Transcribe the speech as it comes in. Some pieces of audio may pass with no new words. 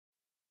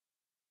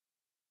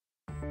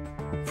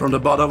From the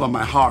bottom of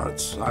my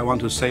heart, I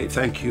want to say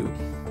thank you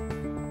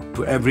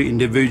to every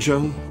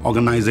individual,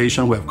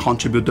 organization who have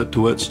contributed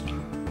towards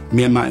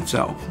Myanmar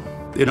itself.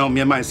 You know,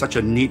 Myanmar is such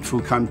a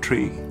needful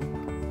country.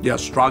 They are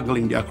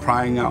struggling, they are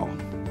crying out.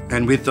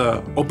 And with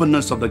the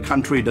openness of the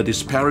country, the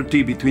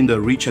disparity between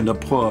the rich and the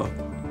poor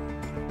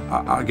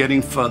are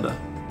getting further.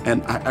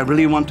 And I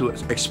really want to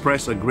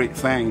express a great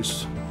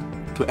thanks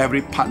to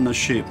every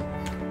partnership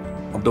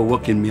of the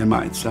work in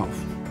Myanmar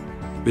itself.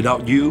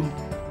 Without you,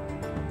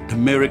 the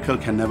miracle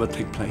can never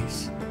take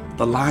place.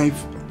 The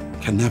life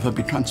can never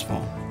be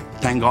transformed.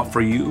 Thank God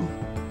for you.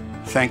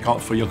 Thank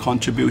God for your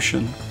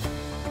contribution.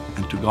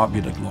 And to God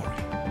be the glory.